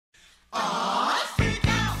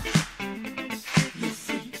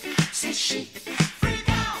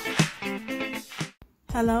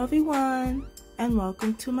Hello everyone, and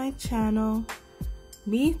welcome to my channel.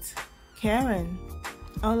 Meet Karen,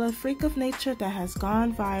 a freak of nature that has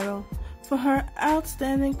gone viral for her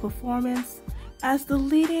outstanding performance as the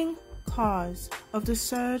leading cause of the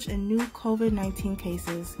surge in new COVID-19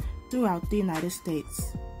 cases throughout the United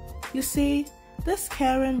States. You see, this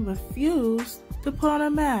Karen refused to put on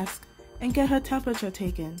a mask and get her temperature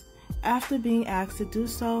taken after being asked to do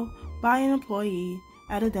so by an employee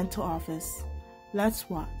at a dental office. Let's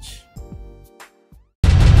watch.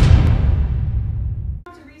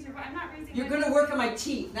 You're going to work on my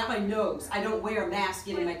teeth, not my nose. I don't wear a mask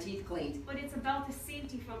getting my teeth cleaned. But it's about the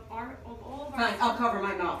safety of all of our... Fine, I'll cover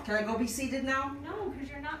my mouth. Can I go be seated now? No, because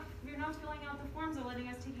you're not filling out the forms or letting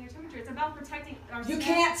us take your temperature. It's about protecting our... You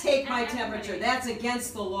can't take my temperature. That's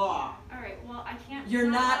against the law. All right, well, I can't...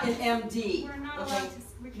 You're not an MD. We're not allowed to...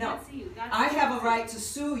 We can't see you. I have a right to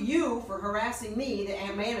sue you for harassing me,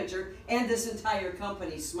 the manager, and this entire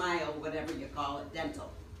company, Smile, whatever you call it,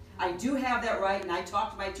 dental. I do have that right, and I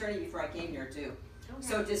talked to my attorney before I came here, too. Okay.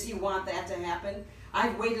 So does he want that to happen?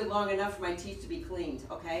 I've waited long enough for my teeth to be cleaned,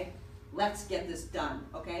 okay? Let's get this done,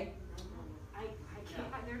 okay? I can't.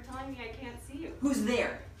 They're telling me I can't see you. Who's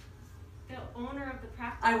there? The owner of the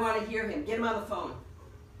practice. I want to hear him. Get him on the phone.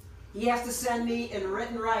 He has to send me in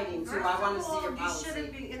written writing, so I want to see your policy. You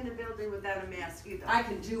shouldn't be in the building without a mask either. I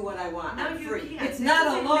can do what I want. No, I'm free. Can't. It's not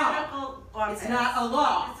a law. It's not a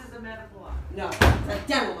law. This is a medical office. No, it's a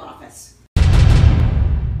dental office.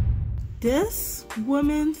 This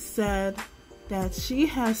woman said that she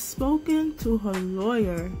has spoken to her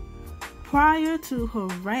lawyer prior to her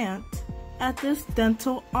rant at this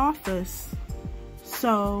dental office.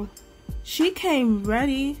 So she came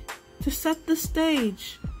ready to set the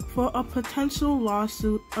stage for a potential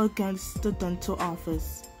lawsuit against the dental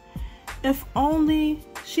office. If only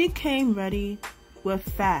she came ready with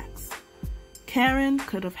facts, Karen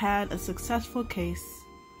could have had a successful case.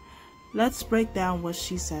 Let's break down what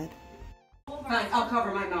she said. Fine, I'll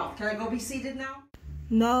cover my mouth. Can I go be seated now?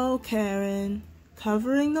 No, Karen.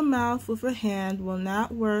 Covering the mouth with a hand will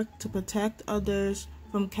not work to protect others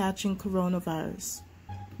from catching coronavirus.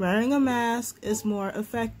 Wearing a mask is more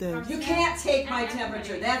effective. You can't take my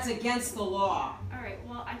temperature. That's against the law. All right,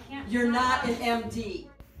 well, I can't... You're not an MD.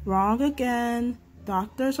 Wrong again.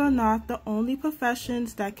 Doctors are not the only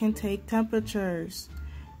professions that can take temperatures.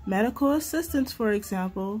 Medical assistants, for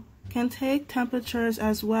example, can take temperatures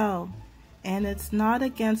as well, and it's not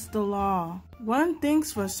against the law. One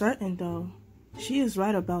thing's for certain, though. She is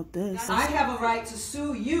right about this. I have a right to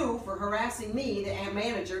sue you for harassing me, the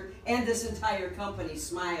manager, and this entire company,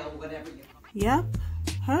 Smile, whatever you call it. Yep,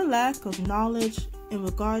 her lack of knowledge in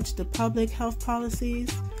regards to public health policies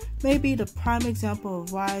may be the prime example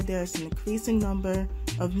of why there's an increasing number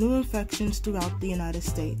of new infections throughout the United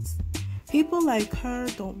States. People like her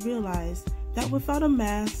don't realize that without a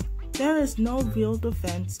mask, there is no real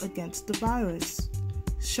defense against the virus.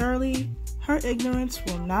 Surely, her ignorance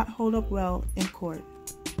will not hold up well in court.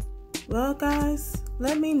 Well guys,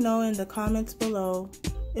 let me know in the comments below.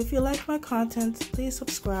 If you like my content, please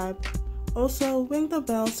subscribe. Also, ring the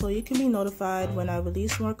bell so you can be notified when I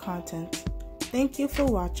release more content. Thank you for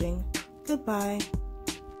watching. Goodbye.